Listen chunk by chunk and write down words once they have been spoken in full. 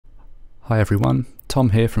Hi everyone,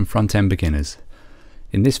 Tom here from Front End Beginners.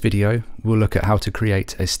 In this video we'll look at how to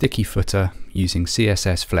create a sticky footer using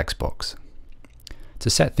CSS Flexbox. To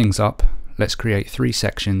set things up, let's create 3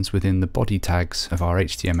 sections within the body tags of our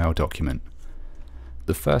HTML document.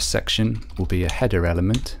 The first section will be a header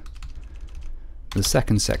element, the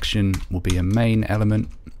second section will be a main element,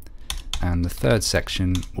 and the third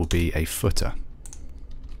section will be a footer.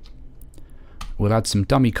 We'll add some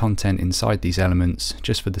dummy content inside these elements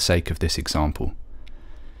just for the sake of this example.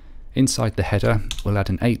 Inside the header we'll add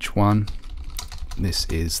an H1, this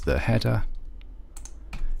is the header.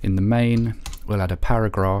 In the main we'll add a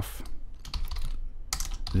paragraph,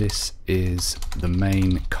 this is the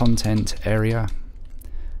main content area,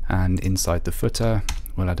 and inside the footer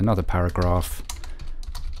we'll add another paragraph,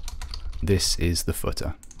 this is the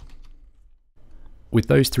footer. With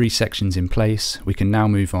those 3 sections in place, we can now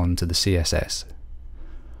move on to the CSS.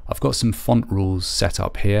 I've got some font rules set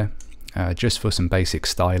up here, just for some basic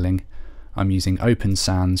styling. I'm using Open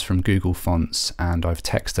Sans from Google Fonts and I've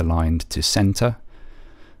text aligned to center.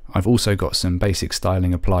 I've also got some basic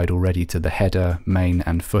styling applied already to the header, main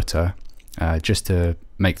and footer, just to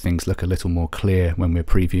make things look a little more clear when we're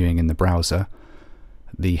previewing in the browser.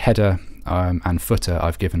 The header and footer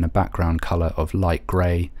I've given a background color of light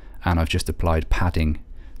grey, and I've just applied padding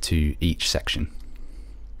to each section.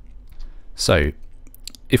 So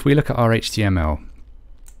if we look at our HTML,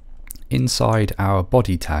 inside our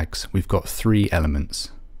body tags we've got 3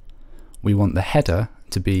 elements. We want the header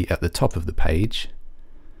to be at the top of the page,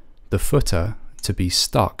 the footer to be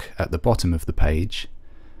stuck at the bottom of the page,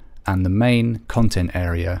 and the main content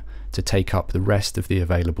area to take up the rest of the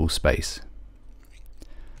available space.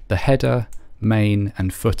 The header, main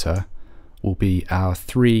and footer will be our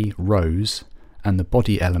 3 rows, and the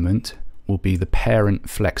body element will be the parent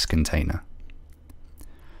flex container.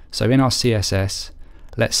 So in our CSS,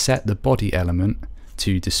 let's set the body element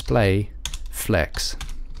to display flex.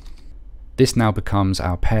 This now becomes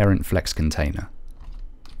our parent flex container.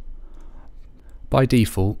 By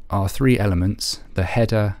default, our 3 elements, the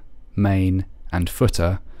header, main and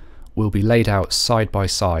footer, will be laid out side by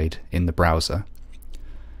side in the browser.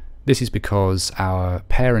 This is because our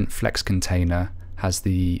parent flex container has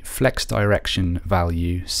the flex direction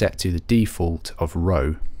value set to the default of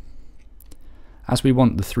row. As we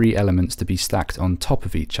want the 3 elements to be stacked on top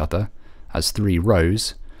of each other as 3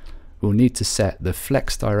 rows, we'll need to set the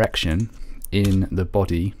flex direction in the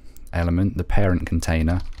body element, the parent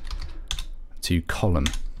container, to column.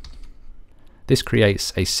 This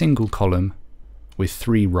creates a single column with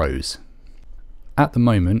 3 rows. At the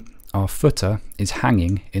moment, our footer is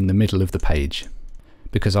hanging in the middle of the page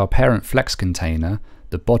because our parent flex container,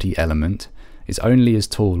 the body element, is only as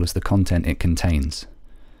tall as the content it contains.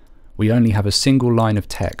 We only have a single line of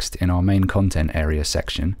text in our main content area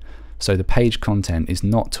section, so the page content is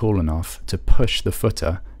not tall enough to push the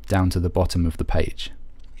footer down to the bottom of the page.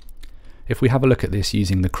 If we have a look at this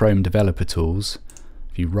using the Chrome developer tools,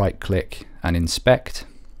 if you right click and inspect,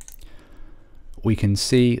 we can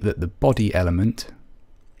see that the body element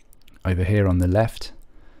over here on the left,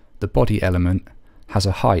 the body element has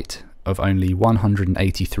a height of only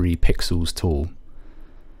 183 pixels tall,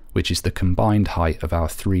 which is the combined height of our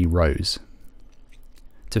 3 rows.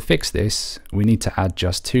 To fix this, we need to add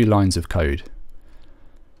just 2 lines of code.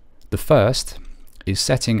 The first is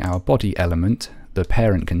setting our body element, the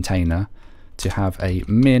parent container, to have a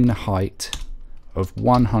min height of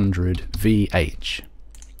 100 VH,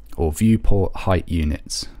 or viewport height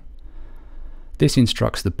units. This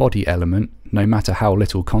instructs the body element, no matter how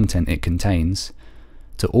little content it contains,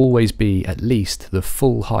 to always be at least the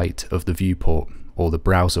full height of the viewport or the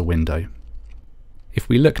browser window. If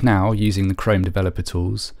we look now using the Chrome developer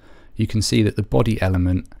tools, you can see that the body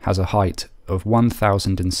element has a height of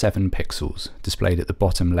 1007 pixels displayed at the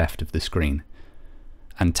bottom left of the screen,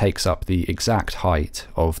 and takes up the exact height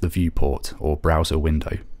of the viewport or browser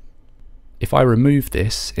window. If I remove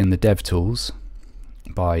this in the dev tools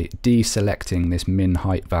by deselecting this min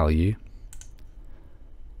height value,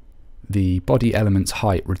 the body element's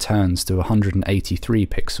height returns to 183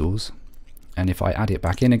 pixels, and if I add it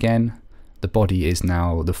back in again, the body is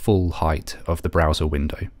now the full height of the browser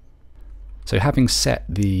window. So having set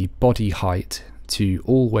the body height to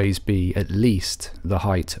always be at least the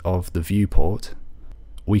height of the viewport,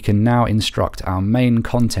 we can now instruct our main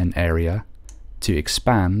content area to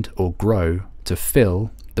expand or grow to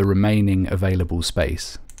fill the remaining available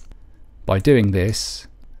space. By doing this,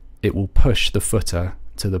 it will push the footer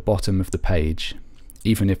to the bottom of the page,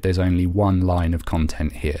 even if there's only 1 line of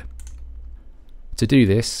content here. To do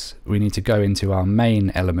this, we need to go into our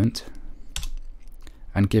main element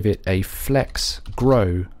and give it a flex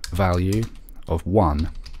grow value of 1.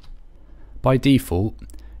 By default,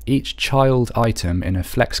 each child item in a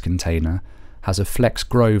flex container has a flex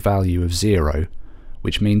grow value of 0,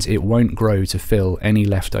 which means it won't grow to fill any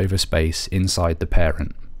leftover space inside the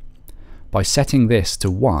parent. By setting this to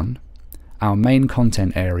 1, our main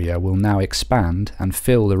content area will now expand and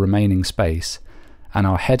fill the remaining space, and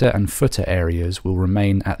our header and footer areas will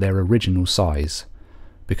remain at their original size,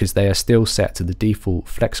 because they are still set to the default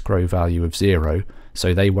flex grow value of 0,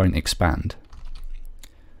 so they won't expand.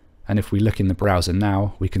 And if we look in the browser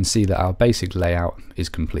now, we can see that our basic layout is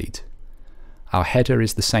complete. Our header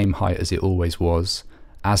is the same height as it always was,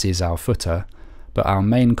 as is our footer, but our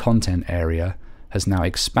main content area has now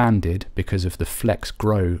expanded because of the flex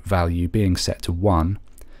grow value being set to 1,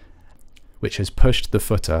 which has pushed the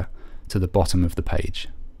footer to the bottom of the page.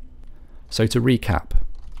 So to recap,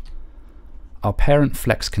 our parent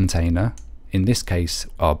flex container, in this case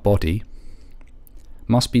our body,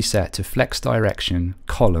 must be set to flex direction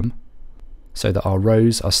column so that our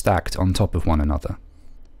rows are stacked on top of one another.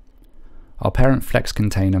 Our parent flex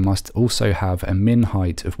container must also have a min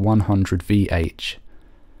height of 100 VH.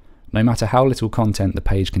 No matter how little content the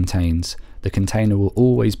page contains, the container will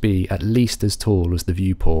always be at least as tall as the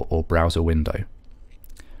viewport or browser window.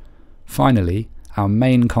 Finally, our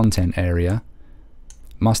main content area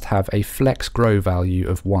must have a flex grow value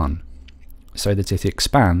of 1, so that it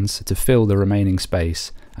expands to fill the remaining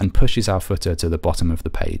space and pushes our footer to the bottom of the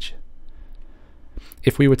page.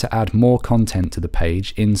 If we were to add more content to the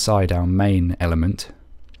page inside our main element,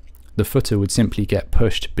 the footer would simply get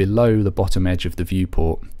pushed below the bottom edge of the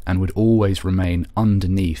viewport and would always remain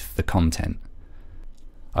underneath the content.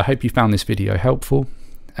 I hope you found this video helpful,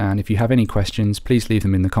 and if you have any questions, please leave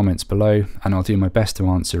them in the comments below and I'll do my best to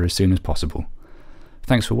answer as soon as possible.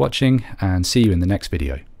 Thanks for watching, and see you in the next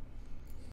video.